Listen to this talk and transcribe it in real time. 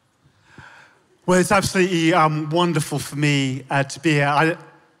Well, it's absolutely wonderful for me to be here.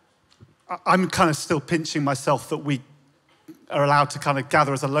 I'm kind of still pinching myself that we are allowed to kind of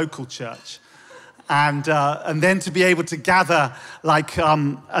gather as a local church. And then to be able to gather like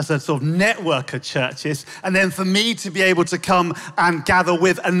as a sort of network of churches, and then for me to be able to come and gather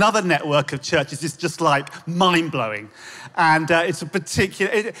with another network of churches is just like mind-blowing. And it's a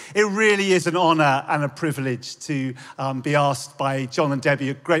particular, it really is an honor and a privilege to be asked by John and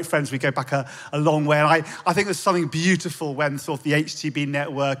Debbie, great friends. We go back a long way. And I think there's something beautiful when sort of the HTB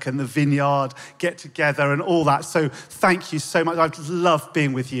network and the Vineyard get together and all that. So thank you so much. I love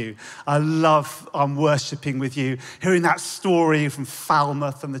being with you. I love worshiping with you, hearing that story from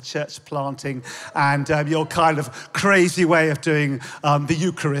Falmouth and the church planting and your kind of crazy way of doing the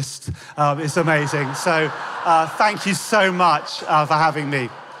Eucharist is amazing. So thank you so much for having me.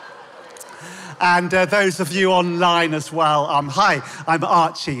 And those of you online as well, hi, I'm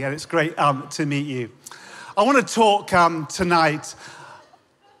Archie, and it's great to meet you. I want to talk tonight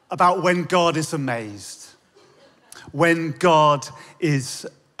about when God is amazed. When God is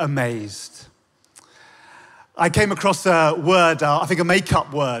amazed. I came across a word, I think a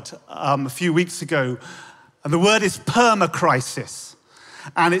make-up word, a few weeks ago, and the word is permacrisis.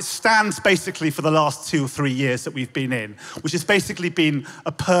 And it stands basically for the last 2 or 3 years that we've been in, which has basically been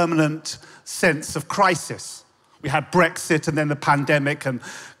a permanent sense of crisis. We had Brexit and then the pandemic and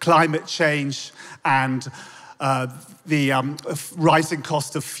climate change and the rising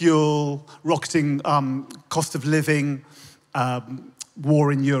cost of fuel, rocketing cost of living,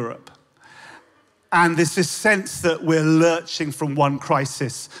 war in Europe. And there's this sense that we're lurching from one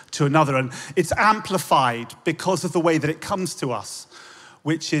crisis to another. And it's amplified because of the way that it comes to us,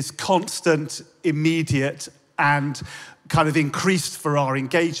 which is constant, immediate, and kind of increased for our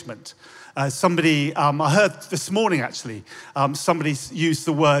engagement. Somebody, I heard this morning actually, somebody used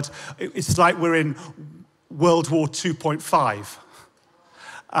the word, it's like we're in World War 2.5.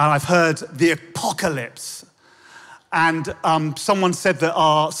 I've heard the apocalypse. And someone said that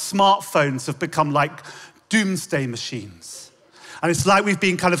our smartphones have become like doomsday machines. And it's like we've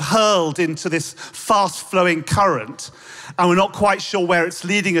been kind of hurled into this fast-flowing current, and we're not quite sure where it's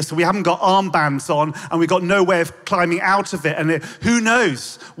leading us. We haven't got armbands on, and we've got no way of climbing out of it. And who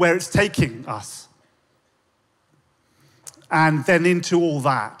knows where it's taking us? And then into all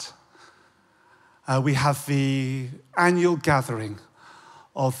that, we have the annual gathering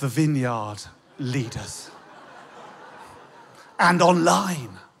of the Vineyard leaders. And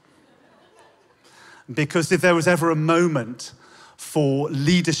online. Because if there was ever a moment for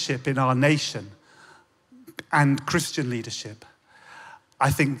leadership in our nation and Christian leadership, I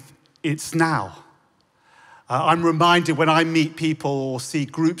think it's now. I'm reminded when I meet people or see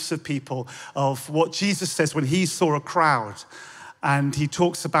groups of people of what Jesus says when he saw a crowd, and he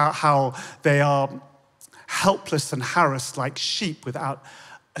talks about how they are helpless and harassed like sheep without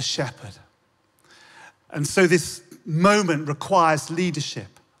a shepherd. And so this moment requires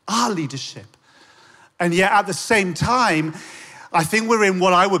leadership, our leadership. And yet at the same time, I think we're in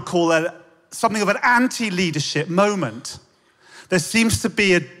what I would call something of an anti-leadership moment. There seems to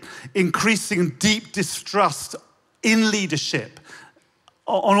be an increasing deep distrust in leadership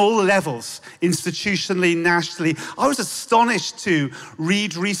on all levels, institutionally, nationally. I was astonished to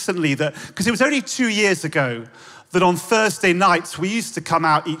read recently that, because it was only 2 years ago, that on Thursday nights we used to come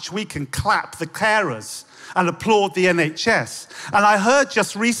out each week and clap the carers and applaud the NHS. And I heard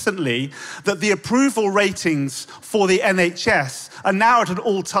just recently that the approval ratings for the NHS are now at an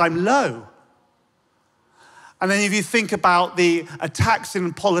all-time low. And then if you think about the attacks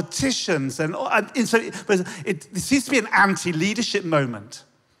in politicians, and so it seems to be an anti-leadership moment.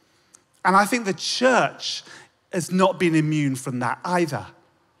 And I think the church has not been immune from that either.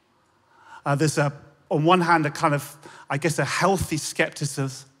 There's on one hand, a kind of, I guess, a healthy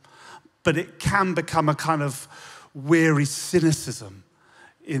skepticism, but it can become a kind of weary cynicism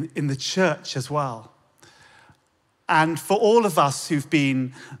in the church as well. And for all of us who've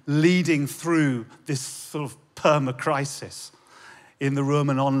been leading through this sort of perma-crisis in the room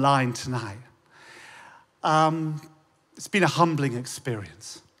and online tonight, it's been a humbling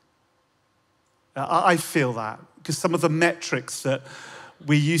experience. I feel that, because some of the metrics that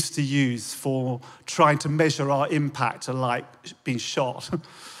we used to use for trying to measure our impact are like being shot.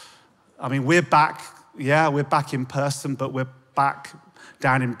 I mean, we're back in person, but we're back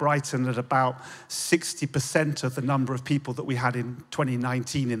down in Brighton at about 60% of the number of people that we had in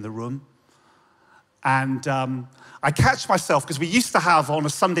 2019 in the room. And I catch myself, because we used to have, on a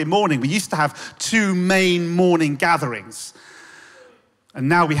Sunday morning, we used to have 2 main morning gatherings. And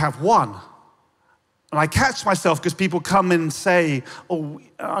now we have one. And I catch myself because people come and say, oh,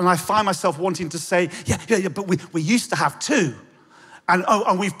 and I find myself wanting to say, yeah, but we used to have 2.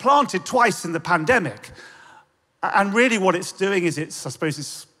 And we've planted twice in the pandemic. And really what it's doing is I suppose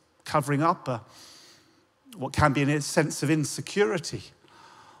it's covering up what can be a sense of insecurity,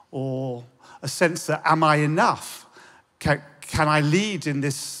 or a sense that, am I enough? Can I lead in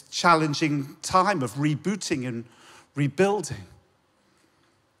this challenging time of rebooting and rebuilding?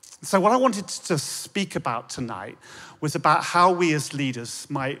 So what I wanted to speak about tonight was about how we as leaders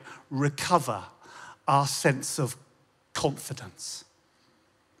might recover our sense of confidence.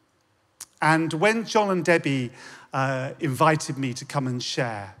 And when John and Debbie invited me to come and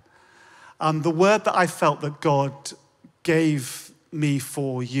share, the word that I felt that God gave me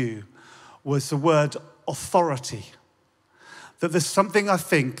for you was the word authority. That there's something I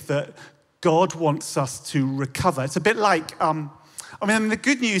think that God wants us to recover. It's a bit like, the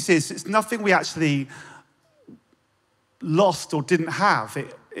good news is it's nothing we actually lost or didn't have.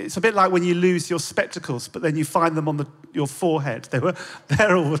 It's a bit like when you lose your spectacles, but then you find them on your forehead. They were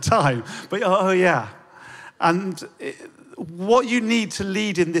there all the time. But, oh yeah. And what you need to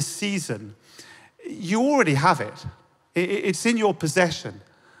lead in this season, you already have it. It's in your possession.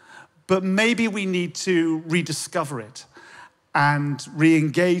 But maybe we need to rediscover it and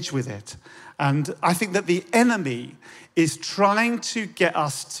re-engage with it. And I think that the enemy is trying to get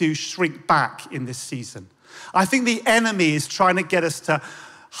us to shrink back in this season. I think the enemy is trying to get us to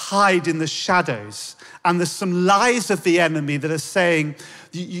hide in the shadows. And there's some lies of the enemy that are saying,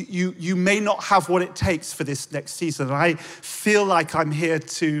 you may not have what it takes for this next season. And I feel like I'm here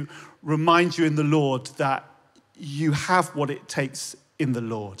to remind you in the Lord that you have what it takes in the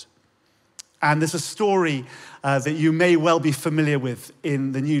Lord. And there's a story that you may well be familiar with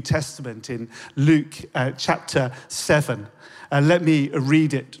in the New Testament, in Luke chapter 7. Let me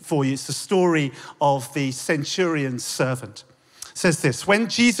read it for you. It's the story of the centurion's servant. It says this: when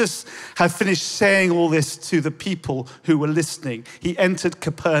Jesus had finished saying all this to the people who were listening, he entered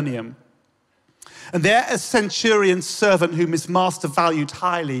Capernaum. And there a centurion's servant whom his master valued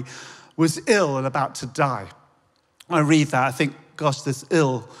highly was ill and about to die. When I read that, I think, gosh, there's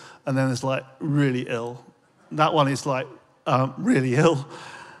ill, and then there's like really ill. That one is like really ill.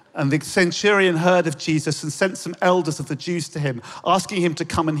 And the centurion heard of Jesus and sent some elders of the Jews to him, asking him to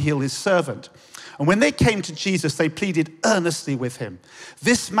come and heal his servant. And when they came to Jesus, they pleaded earnestly with him.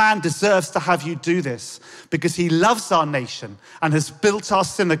 This man deserves to have you do this because he loves our nation and has built our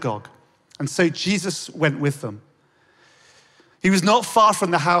synagogue. And so Jesus went with them. He was not far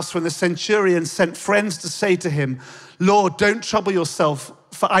from the house when the centurion sent friends to say to him, Lord, don't trouble yourself,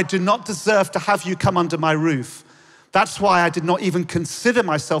 for I do not deserve to have you come under my roof. That's why I did not even consider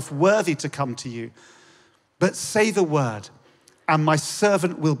myself worthy to come to you. But say the word, and my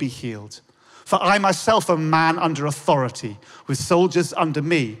servant will be healed. For I myself am a man under authority, with soldiers under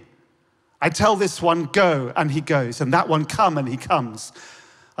me. I tell this one, go, and he goes, and that one, come, and he comes.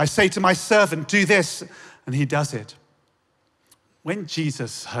 I say to my servant, do this, and he does it. When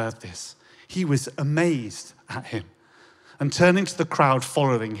Jesus heard this, he was amazed at him. And turning to the crowd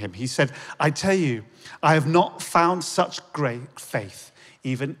following him, he said, I tell you, I have not found such great faith,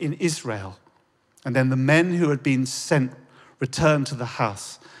 even in Israel. And then the men who had been sent returned to the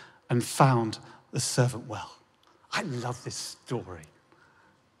house and found the servant well. I love this story.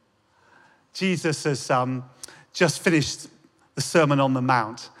 Jesus has just finished the Sermon on the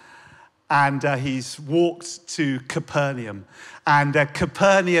Mount, and he's walked to Capernaum. And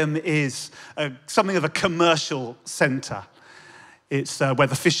Capernaum is something of a commercial center. It's where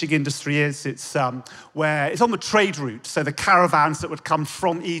the fishing industry is. It's where it's on the trade route. So the caravans that would come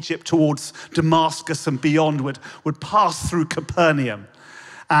from Egypt towards Damascus and beyond would pass through Capernaum.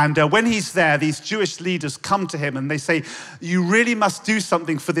 And when he's there, these Jewish leaders come to him and they say, you really must do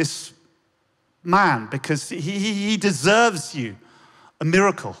something for this man because he deserves you a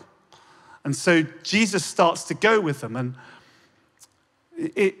miracle. And so Jesus starts to go with them. And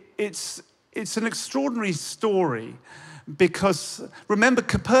it's an extraordinary story because, remember,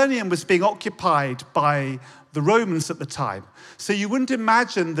 Capernaum was being occupied by the Romans at the time. So you wouldn't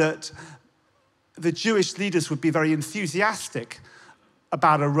imagine that the Jewish leaders would be very enthusiastic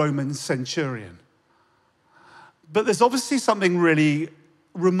about a Roman centurion. But there's obviously something really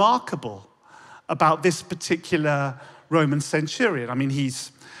remarkable about this particular Roman centurion. I mean,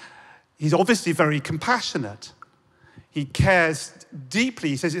 he's obviously very compassionate. He cares deeply.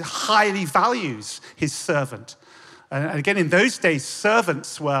 He says he highly values his servant. And again, in those days,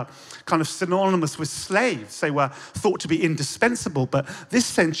 servants were kind of synonymous with slaves. They were thought to be indispensable, but this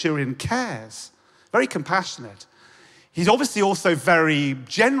centurion cares, very compassionate. He's obviously also very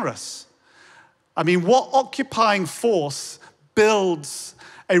generous. I mean, what occupying force builds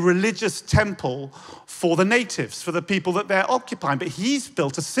a religious temple for the natives, for the people that they're occupying? But he's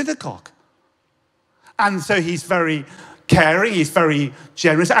built a synagogue. And so he's very caring, he's very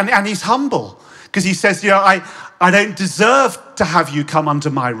generous, and he's humble. Because he says, I don't deserve to have you come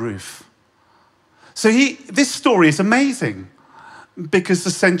under my roof. So this story is amazing because the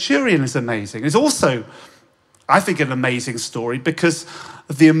centurion is amazing. It's also, I think, an amazing story because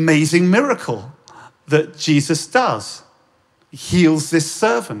of the amazing miracle that Jesus does. He heals this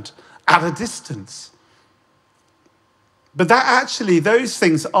servant at a distance. But those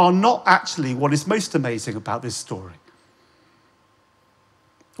things are not actually what is most amazing about this story.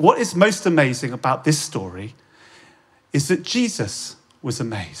 What is most amazing about this story is that Jesus was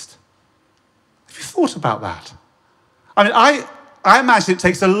amazed. Have you thought about that? I mean, I imagine it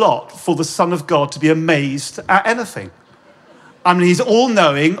takes a lot for the Son of God to be amazed at anything. I mean, he's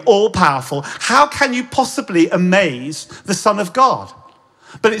all-knowing, all-powerful. How can you possibly amaze the Son of God?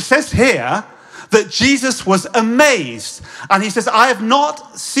 But it says here that Jesus was amazed. And he says, I have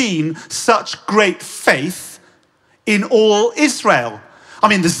not seen such great faith in all Israel. I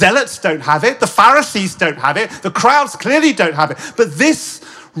mean, the Zealots don't have it. The Pharisees don't have it. The crowds clearly don't have it. But this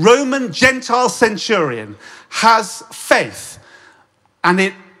Roman Gentile centurion has faith. And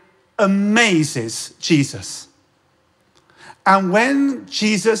it amazes Jesus. And when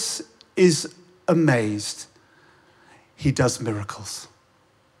Jesus is amazed, he does miracles.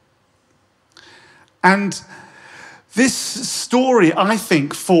 And this story, I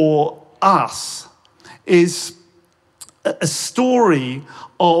think, for us is a story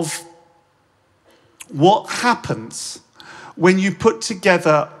of what happens when you put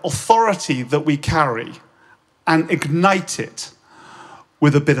together authority that we carry and ignite it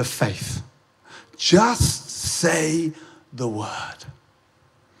with a bit of faith. Just say the word.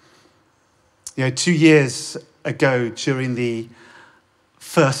 2 years ago, during the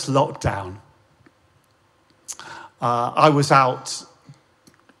first lockdown, I was out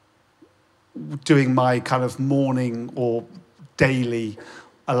doing my kind of morning or daily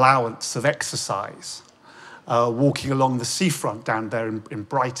allowance of exercise, walking along the seafront down there in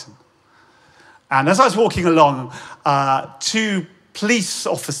Brighton. And as I was walking along, 2 police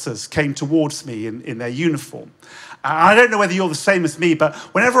officers came towards me in their uniform. I don't know whether you're the same as me, but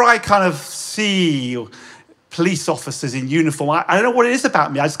whenever I kind of see police officers in uniform, I don't know what it is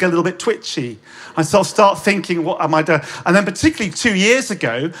about me. I just get a little bit twitchy. And so I'll start thinking, what am I doing? And then particularly 2 years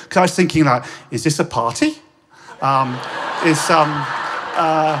ago, because I was thinking, like, is this a party? Am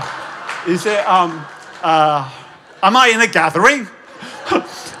I in a gathering?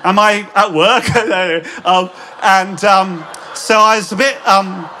 Am I at work? So I was a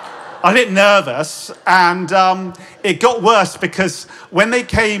bit nervous, and it got worse because when they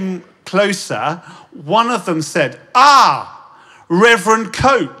came closer, one of them said, Reverend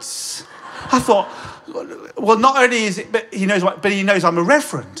Coates. I thought, well, not only is it, but he knows I'm a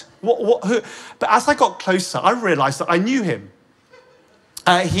reverend. Who? But as I got closer, I realised that I knew him.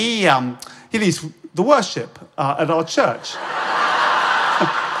 He leads the worship at our church.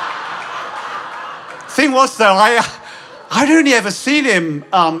 Thing was, though, I'd only ever seen him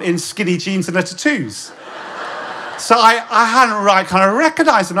in skinny jeans and tattoos. So I hadn't kind of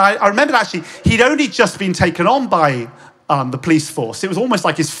recognised him. I remembered, actually, he'd only just been taken on by the police force. It was almost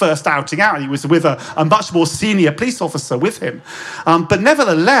like his first outing out. He was with a much more senior police officer with him. But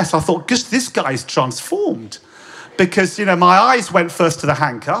nevertheless, I thought, gosh, this guy's transformed. Because, my eyes went first to the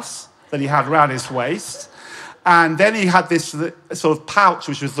handcuffs that he had around his waist. And then he had this sort of pouch,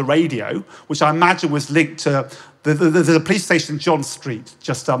 which was the radio, which I imagine was linked to the police station, John Street,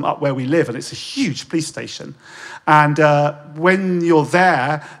 just up where we live. And it's a huge police station. And when you're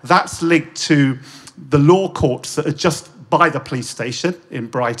there, that's linked to the law courts that are just by the police station in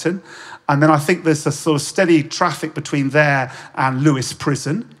Brighton. And then I think there's a sort of steady traffic between there and Lewes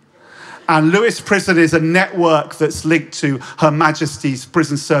Prison. And Lewes Prison is a network that's linked to Her Majesty's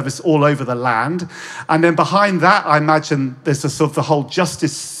prison service all over the land. And then behind that, I imagine there's a sort of the whole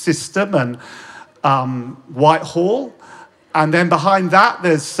justice system and Whitehall. And then behind that,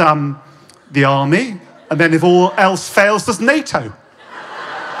 there's the army. And then if all else fails, there's NATO.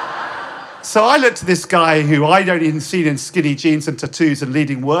 So I looked at this guy who I'd only even seen in skinny jeans and tattoos and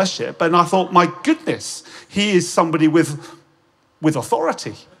leading worship, and I thought, my goodness, he is somebody with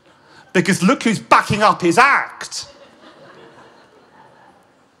authority. Because look who's backing up his act.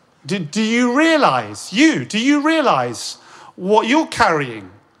 Do you realise what you're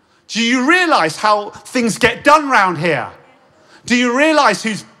carrying? Do you realise how things get done round here? Do you realise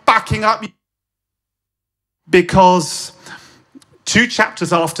who's backing up? Because 2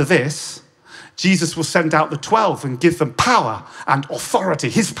 chapters after this, Jesus will send out the 12 and give them power and authority,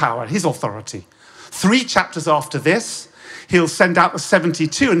 his power, his authority. 3 chapters after this, he'll send out the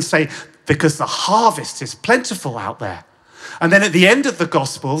 72 and say, because the harvest is plentiful out there. And then at the end of the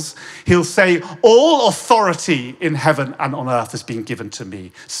Gospels, he'll say, all authority in heaven and on earth has been given to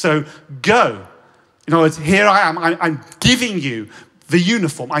me. So go. In other words, here I am. I'm giving you the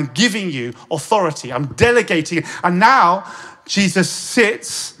uniform. I'm giving you authority. I'm delegating it. And now Jesus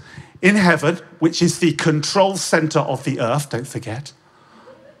sits in heaven, which is the control center of the earth, don't forget.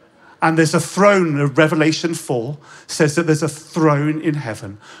 And there's a throne. Revelation 4 says that there's a throne in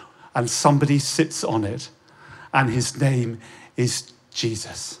heaven and somebody sits on it. And his name is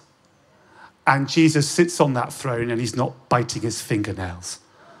Jesus. And Jesus sits on that throne and he's not biting his fingernails.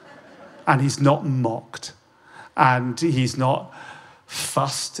 And he's not mocked. And he's not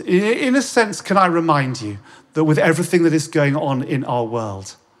fussed. In a sense, can I remind you that with everything that is going on in our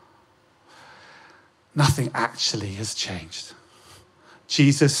world, nothing actually has changed.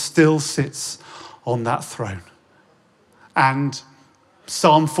 Jesus still sits on that throne. And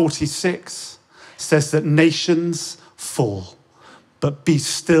Psalm 46 says that nations fall, but be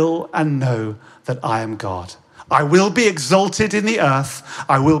still and know that I am God. I will be exalted in the earth.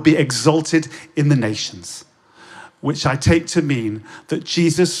 I will be exalted in the nations, which I take to mean that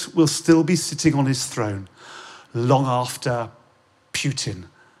Jesus will still be sitting on his throne long after Putin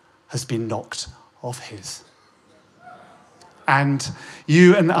has been knocked off his. And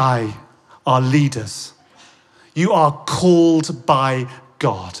you and I are leaders. You are called by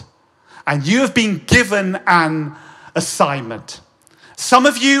God. And you have been given an assignment. Some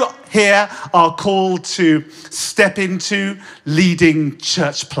of you here are called to step into leading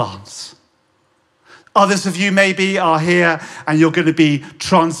church plants. Others of you maybe are here and you're going to be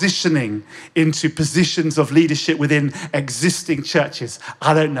transitioning into positions of leadership within existing churches.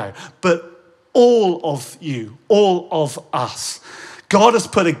 I don't know. But all of you, all of us, God has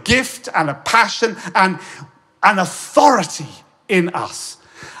put a gift and a passion and an authority in us.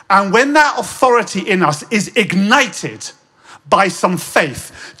 And when that authority in us is ignited by some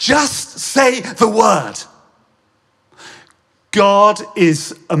faith, just say the word. God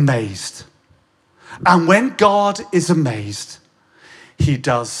is amazed. And when God is amazed, he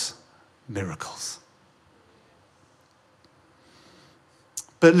does miracles.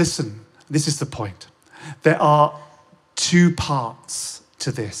 But listen, this is the point. There are 2 parts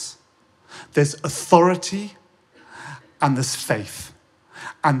to this. There's authority and there's faith.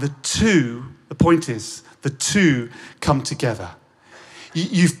 And the point is, the 2 come together.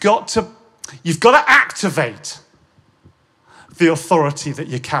 You've got to activate the authority that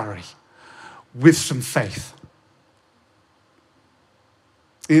you carry with some faith.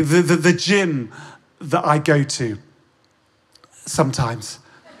 The gym that I go to sometimes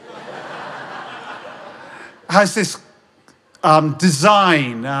has this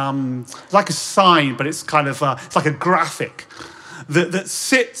design, like a sign, but it's kind of it's like a graphic that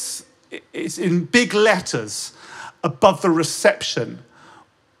sits, it's in big letters above the reception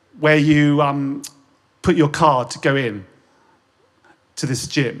where you put your card to go in to this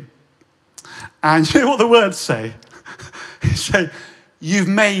gym. And you know what the words say? They say, you've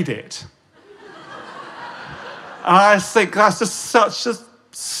made it. And I think that's just such a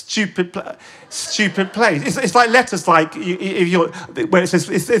stupid place. It's like letters like, where it says,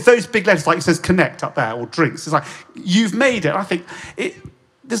 it's those big letters like it says connect up there, or drinks. It's like, you've made it. I think,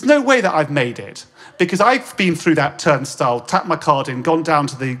 there's no way that I've made it. Because I've been through that turnstile, tapped my card in, gone down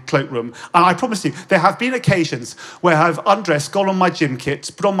to the cloakroom, and I promise you, there have been occasions where I've undressed, gone on my gym kit,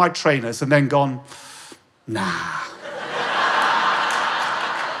 put on my trainers, and then gone, nah.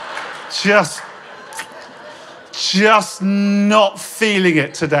 Just not feeling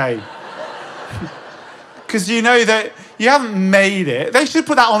it today. Because you know that you haven't made it. They should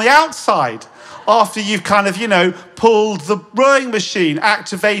put that on the outside. After you've kind of, pulled the rowing machine,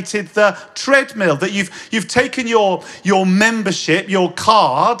 activated the treadmill, that you've taken your membership, your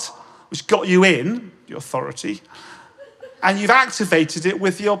card, which got you in, your authority, and you've activated it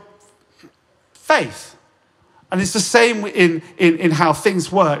with your faith. And it's the same in how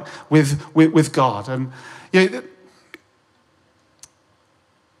things work with God. And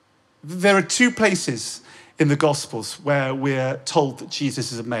there are 2 places in the Gospels where we're told that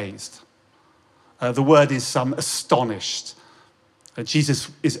Jesus is amazed. The word is astonished. Jesus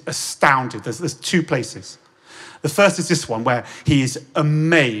is astounded. There's 2 places. The first is this one, where he is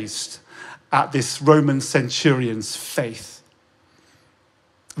amazed at this Roman centurion's faith.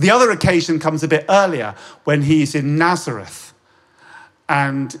 The other occasion comes a bit earlier, when he's in Nazareth.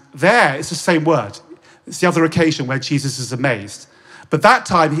 And there, it's the same word. It's the other occasion where Jesus is amazed. But that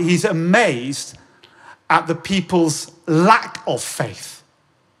time, he's amazed at the people's lack of faith.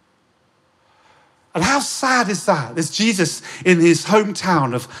 And how sad is that? There's Jesus in his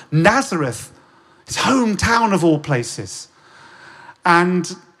hometown of Nazareth, his hometown of all places.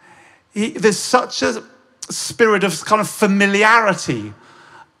 And there's such a spirit of kind of familiarity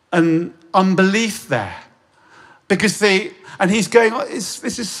and unbelief there. And he's going,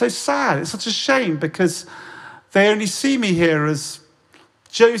 this is so sad. It's such a shame because they only see me here as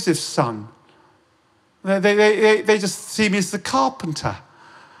Joseph's son. They just see me as the carpenter.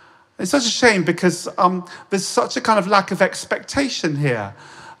 It's such a shame because there's such a kind of lack of expectation here.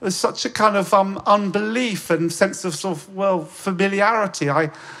 There's such a kind of unbelief and sense of sort of, familiarity.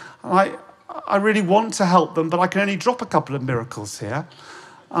 I really want to help them, but I can only drop a couple of miracles here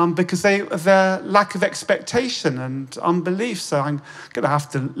because of their lack of expectation and unbelief. So I'm going to have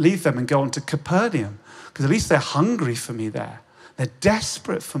to leave them and go on to Capernaum because at least they're hungry for me there. They're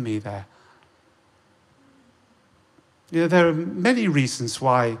desperate for me there. You know, there are many reasons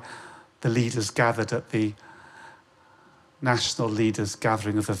why the leaders gathered at the national leaders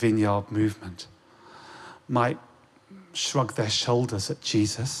gathering of the Vineyard movement might shrug their shoulders at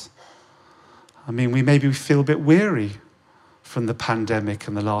Jesus. I mean, we feel a bit weary from the pandemic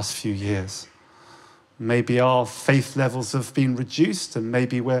in the last few years. Maybe our faith levels have been reduced and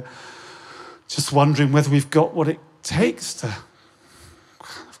maybe we're just wondering whether we've got what it takes to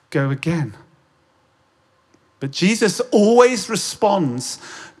go again. But Jesus always responds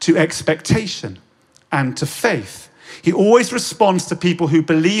to expectation and to faith. He always responds to people who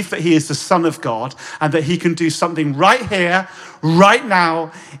believe that he is the Son of God and that he can do something right here, right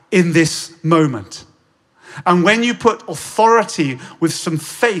now, in this moment. And when you put authority with some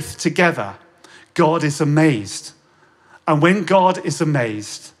faith together, God is amazed. And when God is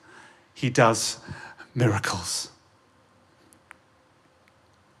amazed, he does miracles.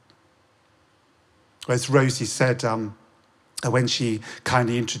 As Rosie said when she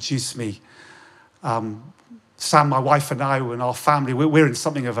kindly introduced me, Sam, my wife and I and our family, we're in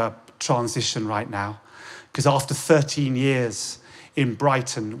something of a transition right now because after 13 years in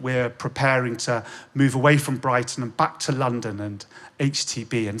Brighton, we're preparing to move away from Brighton and back to London and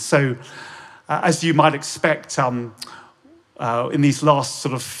HTB. And so, as you might expect, in these last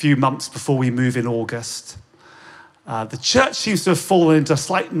sort of few months before we move in August, the church seems to have fallen into a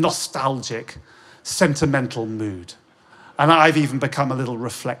slight nostalgic, sentimental mood. And I've even become a little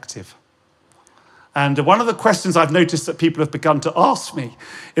reflective. And one of the questions I've noticed that people have begun to ask me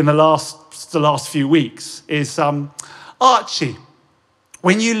in the last few weeks is, Archie,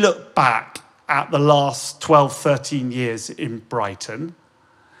 when you look back at the last 12, 13 years in Brighton,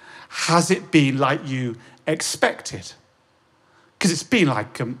 has it been like you expected? Because it's been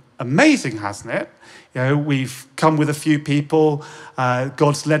like amazing, hasn't it? You know, we've come with a few people.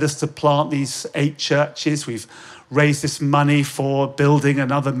 God's led us to plant these 8 churches. We've raised this money for building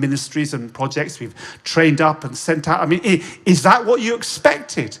and other ministries and projects. We've trained up and sent out. I mean, is that what you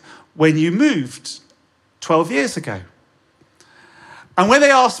expected when you moved 12 years ago? And when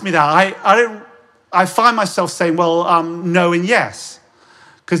they ask me that, I find myself saying, well, no and yes.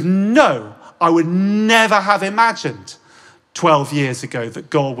 Because no, I would never have imagined 12 years ago that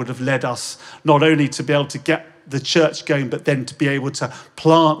God would have led us not only to be able to get the church going, but then to be able to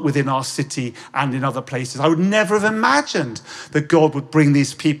plant within our city and in other places. I would never have imagined that God would bring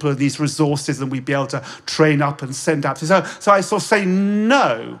these people and these resources and we'd be able to train up and send out. So I sort of say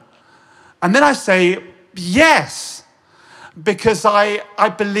no. And then I say yes, because I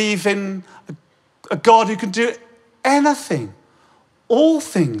believe in a God who can do anything, all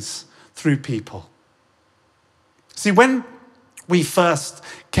things through people. See, when we first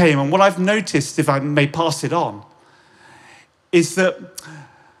came, and what I've noticed, if I may pass it on, is that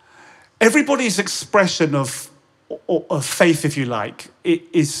everybody's expression of faith, if you like,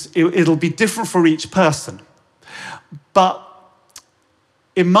 it'll be different for each person. But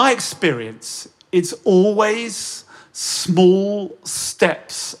in my experience, it's always small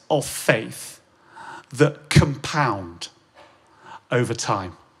steps of faith that compound over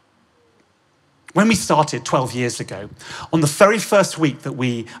time. When we started 12 years ago, on the very first week that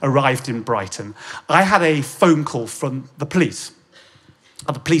we arrived in Brighton, I had a phone call from the police.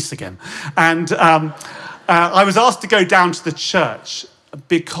 The police again. And I was asked to go down to the church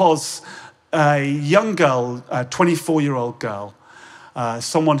because a young girl, a 24-year-old girl,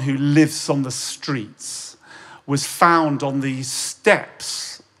 someone who lives on the streets, was found on the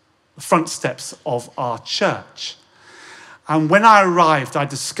steps, the front steps of our church. And when I arrived, I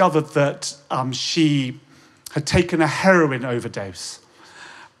discovered that she had taken a heroin overdose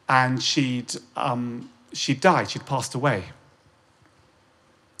and she died, she'd passed away.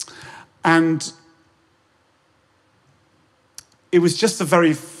 And it was just the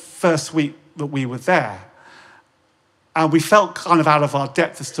very first week that we were there. And we felt kind of out of our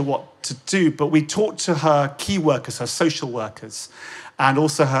depth as to what to do, but we talked to her key workers, her social workers, and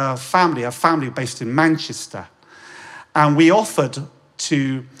also her family based in Manchester. And we offered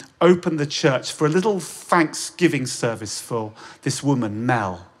to open the church for a little Thanksgiving service for this woman,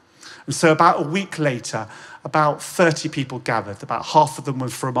 Mel. And so about a week later, about 30 people gathered. About half of them were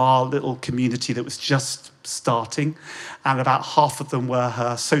from our little community that was just starting, and about half of them were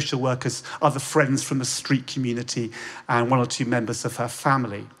her social workers, other friends from the street community, and one or two members of her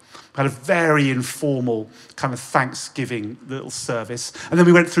family. We had a very informal kind of Thanksgiving little service. And then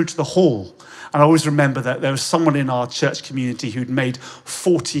we went through to the hall. And I always remember that there was someone in our church community who'd made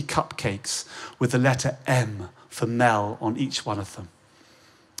 40 cupcakes with the letter M for Mel on each one of them.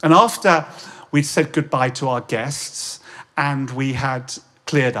 And after we'd said goodbye to our guests and we had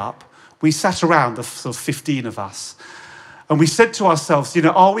cleared up, we sat around, the sort of 15 of us, and we said to ourselves,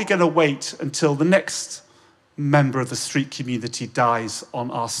 are we going to wait until the next member of the street community dies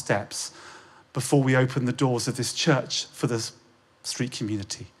on our steps before we open the doors of this church for the street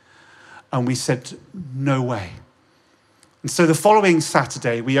community? And we said, no way. And so the following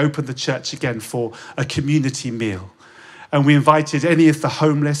Saturday, we opened the church again for a community meal. And we invited any of the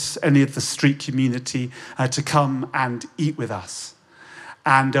homeless, any of the street community to come and eat with us.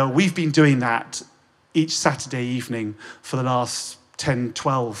 And we've been doing that each Saturday evening for the last 10,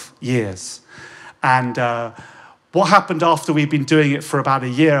 12 years. And what happened after we'd been doing it for about a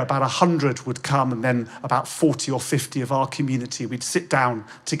year, about 100 would come, and then about 40 or 50 of our community, we'd sit down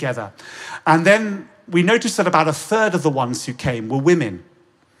together. And then we noticed that about a third of the ones who came were women.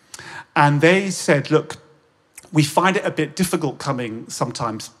 And they said, look, we find it a bit difficult coming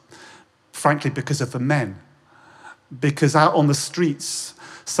sometimes, frankly, because of the men. Because out on the streets,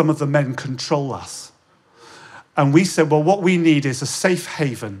 some of the men control us. And we said, well, what we need is a safe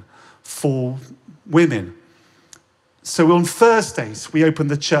haven for women. So on Thursdays, we opened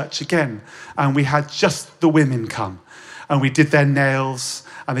the church again, and we had just the women come. And we did their nails,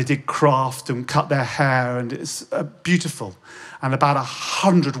 and they did craft and cut their hair, and it's beautiful. And about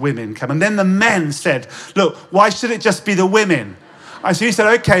 100 women came. And then the men said, look, why should it just be the women? And so we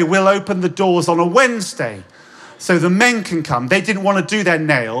said, okay, we'll open the doors on a Wednesday so the men can come. They didn't want to do their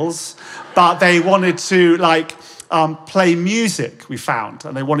nails, but they wanted to play music, we found,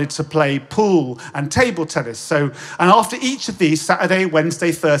 and they wanted to play pool and table tennis. And after each of these, Saturday,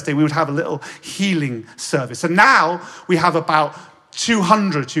 Wednesday, Thursday, we would have a little healing service. And now we have about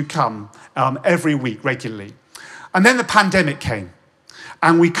 200 who come every week regularly. And then the pandemic came,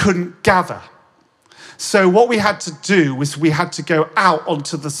 and we couldn't gather. So what we had to do was we had to go out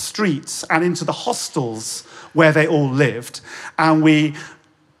onto the streets and into the hostels where they all lived, and we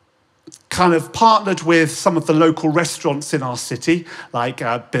kind of partnered with some of the local restaurants in our city, like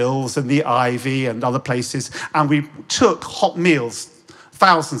Bill's and the Ivy and other places, and we took hot meals,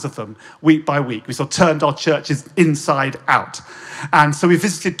 thousands of them, week by week. We sort of turned our churches inside out. And so we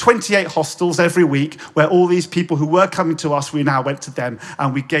visited 28 hostels every week where all these people who were coming to us, we now went to them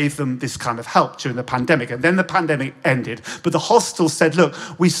and we gave them this kind of help during the pandemic. And then the pandemic ended. But the hostels said, look,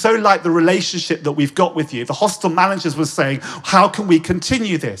 we so like the relationship that we've got with you. The hostel managers were saying, how can we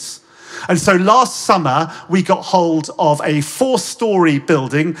continue this? And so last summer, we got hold of a 4-story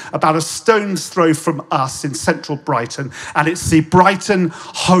building about a stone's throw from us in central Brighton, and it's the Brighton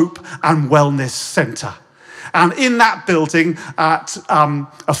Hope and Wellness Centre. And in that building, at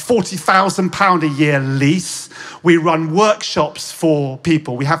a £40,000 a year lease, we run workshops for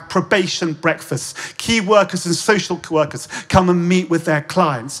people. We have probation breakfasts. Key workers and social workers come and meet with their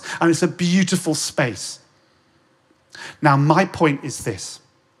clients, and it's a beautiful space. Now, my point is this.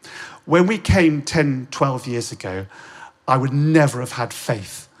 When we came 10, 12 years ago, I would never have had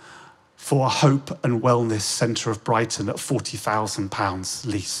faith for a Hope and Wellness Centre of Brighton at £40,000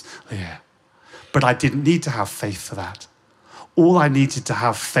 lease a year. But I didn't need to have faith for that. All I needed to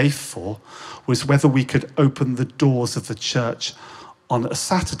have faith for was whether we could open the doors of the church on a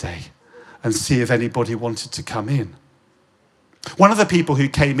Saturday and see if anybody wanted to come in. One of the people who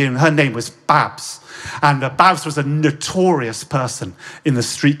came in, her name was Babs. And Babs was a notorious person in the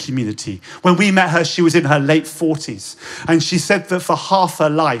street community. When we met her, she was in her late 40s. And she said that for half her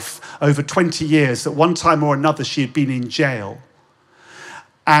life, over 20 years, at one time or another, she had been in jail.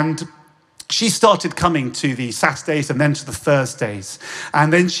 And she started coming to the Saturdays and then to the Thursdays.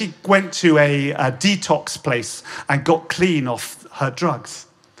 And then she went to a detox place and got clean off her drugs.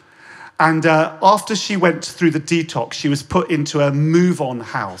 And after she went through the detox, she was put into a move-on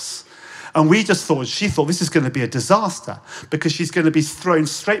house. And she thought this is going to be a disaster because she's going to be thrown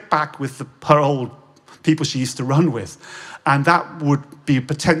straight back with her old people she used to run with. And that would be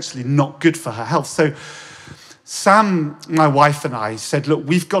potentially not good for her health. So Sam, my wife, and I said, look,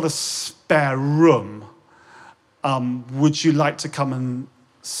 we've got a spare room. Would you like to come and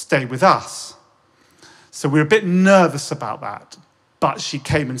stay with us? So we were a bit nervous about that, but she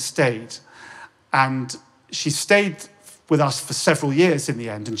came and stayed. And she stayed with us for several years in the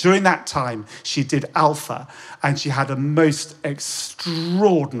end. And during that time, she did Alpha, and she had a most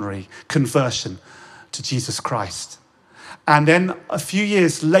extraordinary conversion to Jesus Christ. And then a few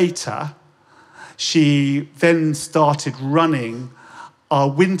years later, she then started running our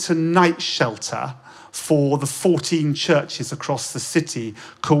winter night shelter for the 14 churches across the city,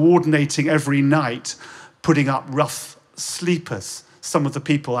 coordinating every night, putting up rough sleepers, some of the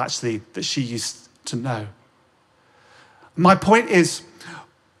people actually that she used to know. My point is,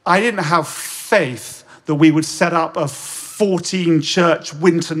 I didn't have faith that we would set up a 14 church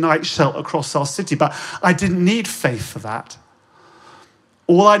winter night shelter across our city, but I didn't need faith for that.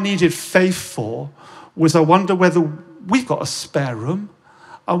 All I needed faith for was, I wonder whether we've got a spare room.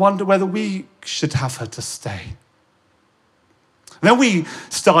 I wonder whether we should have her to stay. And then we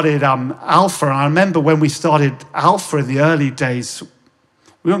started Alpha, and I remember when we started Alpha in the early days,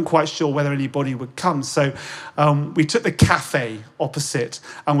 we weren't quite sure whether anybody would come. So we took the cafe opposite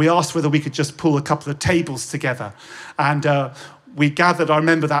and we asked whether we could just pull a couple of tables together. And we gathered, I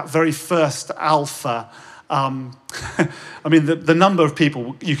remember that very first Alpha. I mean, the number of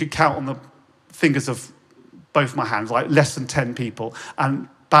people you could count on the fingers of both my hands, like less than 10 people. And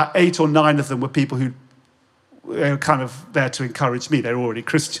about 8 or 9 of them were people who were kind of there to encourage me. They were already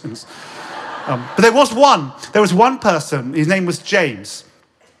Christians. But there was one person, his name was James,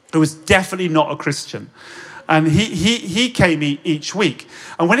 who was definitely not a Christian. And he came each week.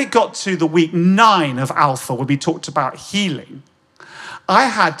 And when it got to the week 9 of Alpha, when we talked about healing, I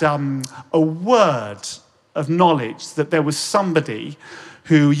had a word of knowledge that there was somebody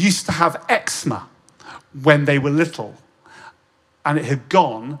who used to have eczema when they were little. And it had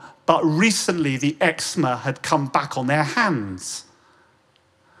gone, but recently the eczema had come back on their hands.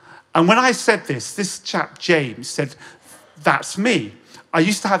 And when I said this chap, James, said, that's me. I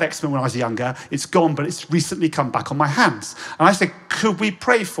used to have eczema when I was younger. It's gone, but it's recently come back on my hands. And I said, could we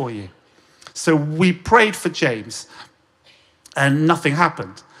pray for you? So we prayed for James, and nothing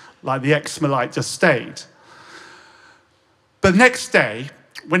happened. Like the eczema light just stayed. But the next day,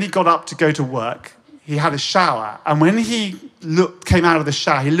 when he got up to go to work, he had a shower. And when he came out of the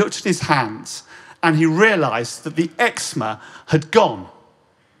shower, he looked at his hands, and he realized that the eczema had gone.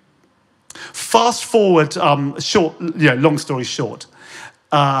 Fast forward, long story short.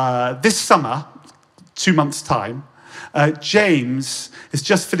 This summer, 2 months' time, James has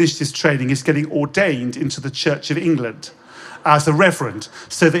just finished his training. He's getting ordained into the Church of England as a reverend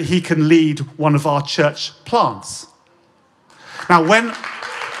so that he can lead one of our church plants. Now,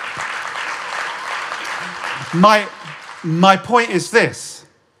 my point is this.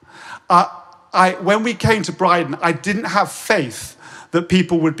 When we came to Brighton, I didn't have faith that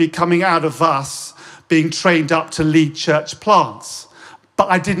people would be coming out of us being trained up to lead church plants. But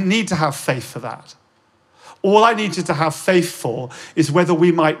I didn't need to have faith for that. All I needed to have faith for is whether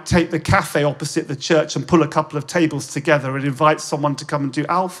we might take the cafe opposite the church and pull a couple of tables together and invite someone to come and do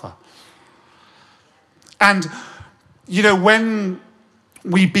Alpha. And, when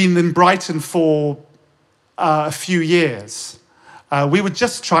we'd been in Brighton for a few years, we were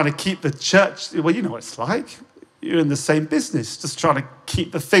just trying to keep the church, well, you know what it's like. You're in the same business, just trying to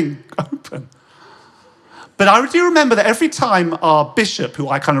keep the thing open. But I do remember that every time our bishop, who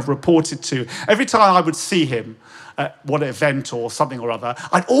I kind of reported to, every time I would see him at one event or something or other,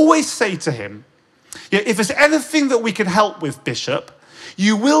 I'd always say to him, if there's anything that we can help with, Bishop,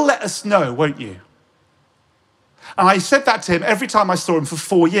 you will let us know, won't you? And I said that to him every time I saw him for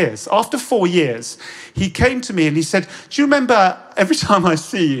 4 years. After 4 years, he came to me and he said, do you remember every time I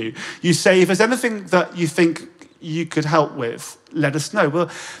see you, you say, if there's anything that you think you could help with, let us know. Well,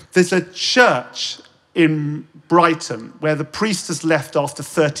 there's a church in Brighton where the priest has left after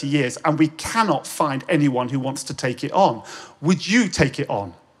 30 years and we cannot find anyone who wants to take it on. Would you take it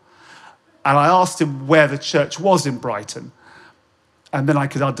on? And I asked him where the church was in Brighton. And then I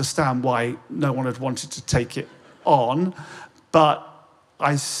could understand why no one had wanted to take it on. But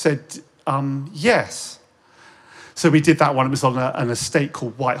I said, yes. So we did that one. It was on an estate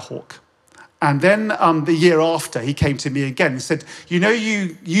called Whitehawk. And then the year after, he came to me again and said,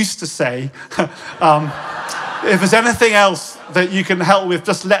 you used to say, if there's anything else that you can help with,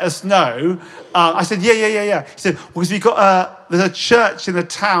 just let us know. I said, yeah. He said, well, because there's a church in a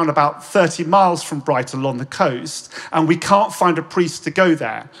town about 30 miles from Brighton along the coast, and we can't find a priest to go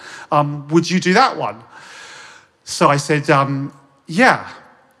there. Would you do that one? So I said, yeah.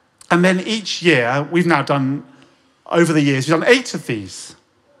 And then each year, we've now done, over the years, we've done 8 of these.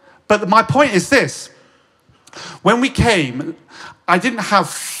 But my point is this. When we came, I didn't have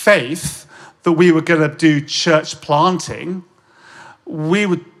faith that we were going to do church planting. We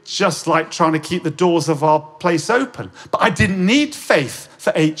were just like trying to keep the doors of our place open. But I didn't need faith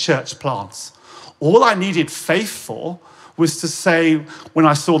for 8 church plants. All I needed faith for was to say, when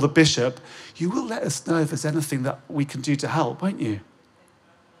I saw the bishop, you will let us know if there's anything that we can do to help, won't you?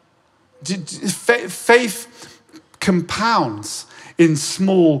 Faith compounds in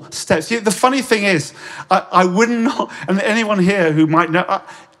small steps. The funny thing is, I would not, and anyone here who might know,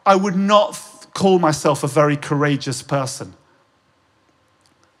 I would not call myself a very courageous person.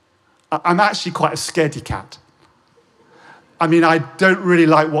 I'm actually quite a scaredy cat. I mean, I don't really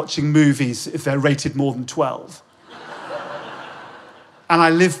like watching movies if they're rated more than 12. And I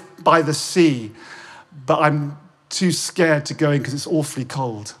live by the sea, but I'm too scared to go in because it's awfully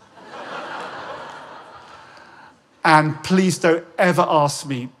cold. And please don't ever ask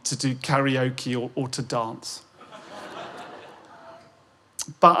me to do karaoke or to dance.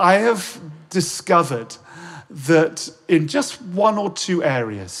 But I have discovered that in just 1 or 2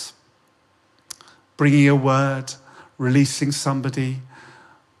 areas, bringing a word, releasing somebody,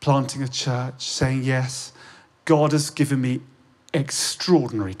 planting a church, saying yes, God has given me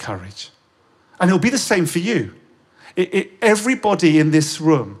extraordinary courage. And it'll be the same for you. Everybody in this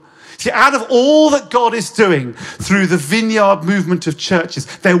room. See, out of all that God is doing through the Vineyard movement of churches,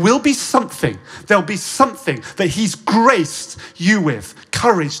 there'll be something that he's graced you with,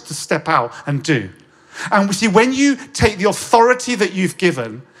 courage to step out and do. And we see, when you take the authority that you've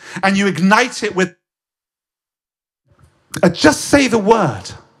given and you ignite it with, just say the word,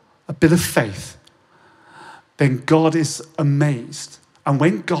 a bit of faith, then God is amazed. And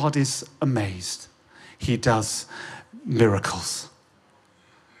when God is amazed, he does miracles.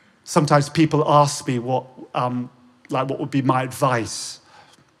 Sometimes people ask me what would be my advice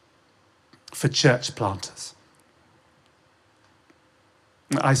for church planters.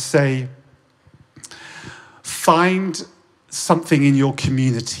 I say, find something in your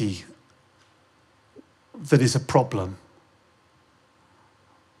community that is a problem.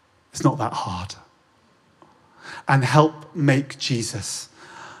 It's not that hard. And help make Jesus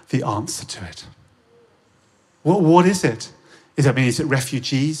the answer to it. What is it? Is it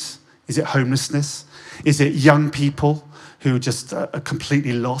refugees? Is it homelessness? Is it young people who just are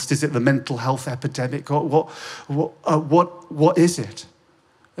completely lost? Is it the mental health epidemic? What is it?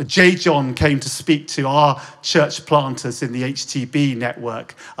 J. John came to speak to our church planters in the HTB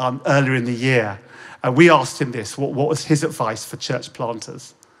network earlier in the year. And we asked him this, what was his advice for church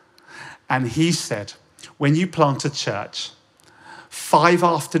planters? And he said, when you plant a church, 5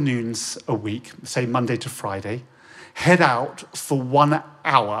 afternoons a week, say Monday to Friday, head out for 1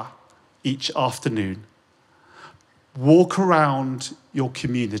 hour each afternoon. Walk around your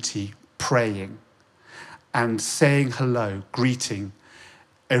community praying and saying hello, greeting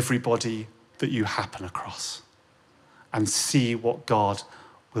everybody that you happen across, and see what God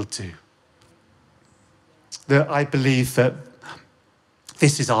will do. I believe that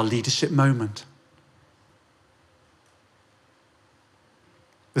this is our leadership moment.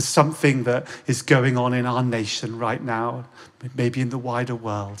 There's something that is going on in our nation right now, maybe in the wider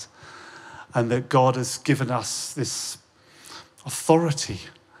world, and that God has given us this authority.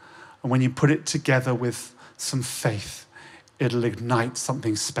 And when you put it together with some faith, it'll ignite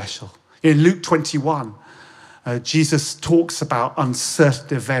something special. In Luke 21, Jesus talks about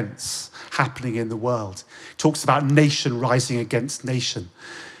uncertain events happening in the world. He talks about nation rising against nation.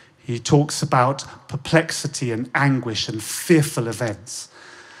 He talks about perplexity and anguish and fearful events.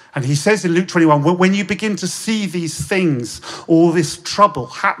 And he says in Luke 21, when you begin to see these things, all this trouble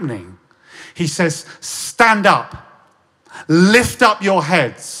happening, he says, stand up, lift up your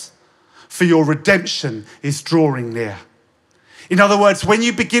heads, for your redemption is drawing near. In other words, when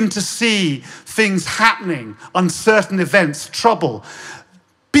you begin to see things happening, uncertain events, trouble,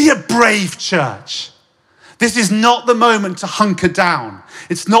 be a brave church. This is not the moment to hunker down.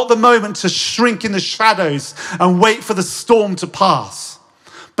 It's not the moment to shrink in the shadows and wait for the storm to pass.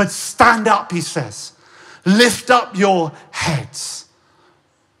 But stand up, he says. Lift up your heads.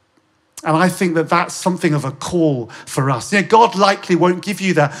 And I think that that's something of a call for us. You know, God likely won't give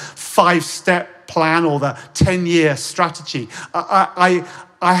you the 5-step plan or the 10-year strategy. I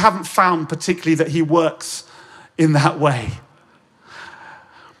haven't found particularly that he works in that way.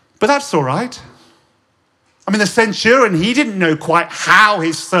 But that's all right. I mean, the centurion, he didn't know quite how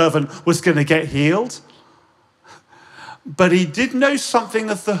his servant was going to get healed. But he did know something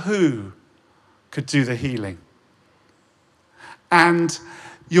of the who could do the healing. And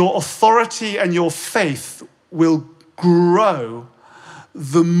your authority and your faith will grow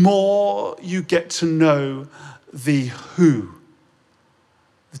the more you get to know the who,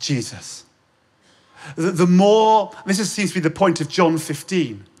 Jesus. The more, this seems to be the point of John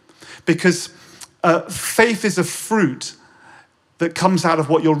 15, because faith is a fruit that comes out of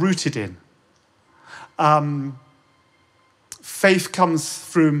what you're rooted in. Faith comes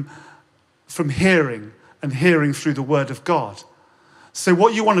from hearing, and hearing through the word of God. So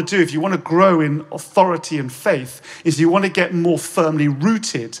what you want to do, if you want to grow in authority and faith, is you want to get more firmly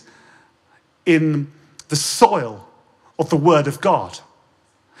rooted in the soil of the word of God.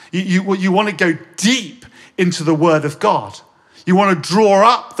 You want to go deep into the word of God. You want to draw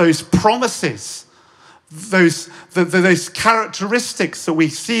up those promises, those characteristics that we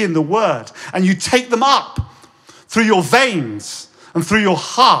see in the word, and you take them up through your veins and through your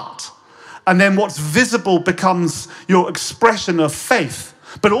heart. And then what's visible becomes your expression of faith.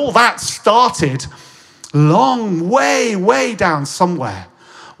 But all that started long, way down somewhere,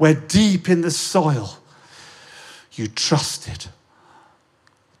 where deep in the soil you trusted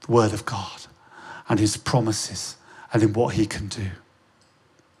the word of God and his promises and in what he can do.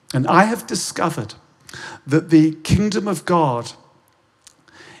 And I have discovered that the kingdom of God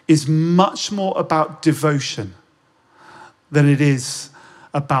is much more about devotion than it is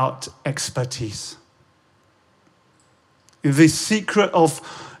about expertise. The secret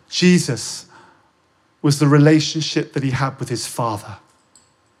of Jesus was the relationship that he had with his Father.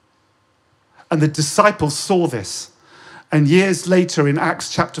 And the disciples saw this. And years later in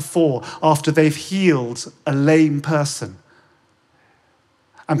Acts chapter 4, after they've healed a lame person,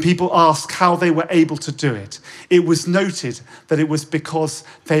 and people ask how they were able to do it, it was noted that it was because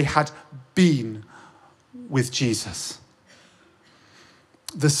they had been with Jesus.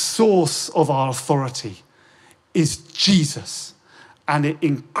 The source of our authority is Jesus, and it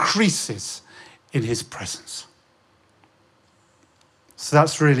increases in his presence. So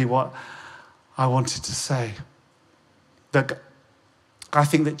that's really what I wanted to say. That I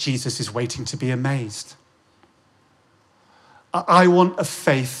think that Jesus is waiting to be amazed. I want a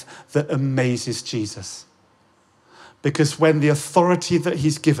faith that amazes Jesus. Because when the authority that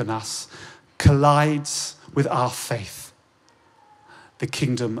he's given us collides with our faith, the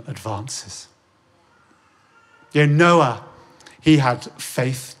kingdom advances. You know, Noah, he had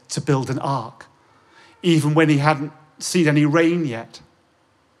faith to build an ark, even when he hadn't seen any rain yet.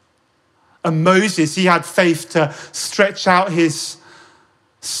 And Moses, he had faith to stretch out his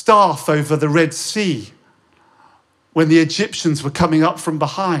staff over the Red Sea when the Egyptians were coming up from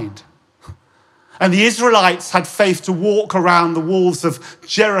behind. And the Israelites had faith to walk around the walls of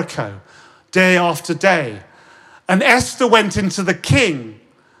Jericho day after day. And Esther went into the king,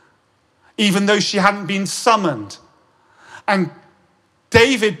 even though she hadn't been summoned. And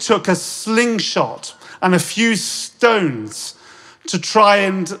David took a slingshot and a few stones to try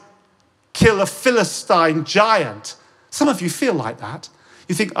and kill a Philistine giant. Some of you feel like that.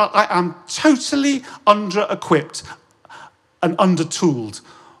 You think, I am totally under-equipped and under-tooled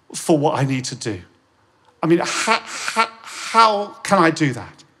for what I need to do. I mean, how can I do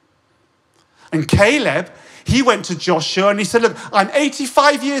that? And Caleb, he went to Joshua and he said, look, I'm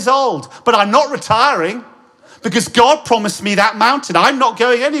 85 years old, but I'm not retiring because God promised me that mountain. I'm not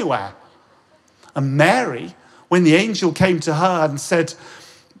going anywhere. And Mary, when the angel came to her and said,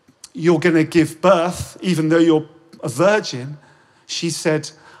 you're going to give birth, even though you're a virgin, she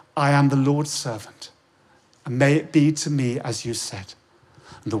said, I am the Lord's servant, and may it be to me as you said.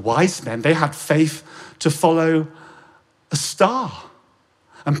 And the wise men, they had faith to follow a star.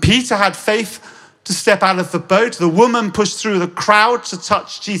 And Peter had faith to step out of the boat. The woman pushed through the crowd to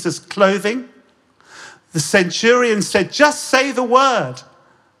touch Jesus' clothing. The centurion said, just say the word.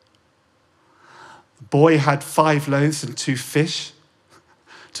 The boy had 5 loaves and 2 fish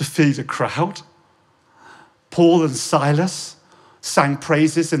to feed a crowd. Paul and Silas sang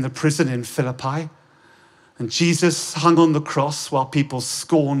praises in the prison in Philippi. And Jesus hung on the cross while people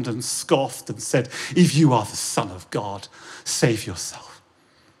scorned and scoffed and said, if you are the Son of God, save yourself.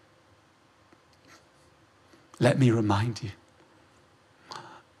 Let me remind you,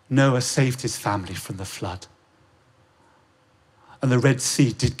 Noah saved his family from the flood. And the Red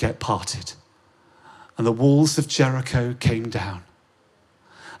Sea did get parted. And the walls of Jericho came down.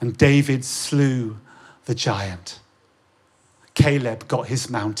 And David slew the giant. Caleb got his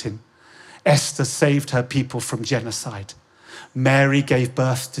mountain. Esther saved her people from genocide. Mary gave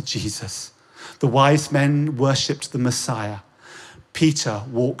birth to Jesus. The wise men worshipped the Messiah. Peter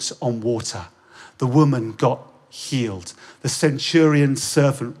walked on water. The woman got healed. The centurion's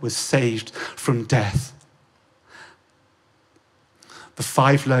servant was saved from death. The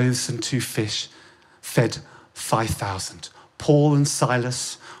 5 loaves and 2 fish fed 5,000. Paul and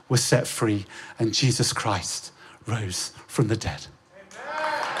Silas were set free, and Jesus Christ rose from the dead.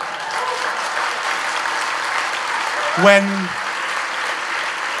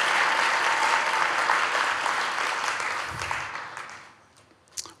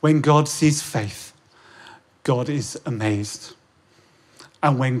 When God sees faith, God is amazed.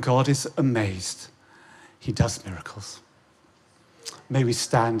 And when God is amazed, he does miracles. May we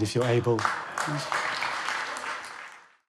stand if you're able.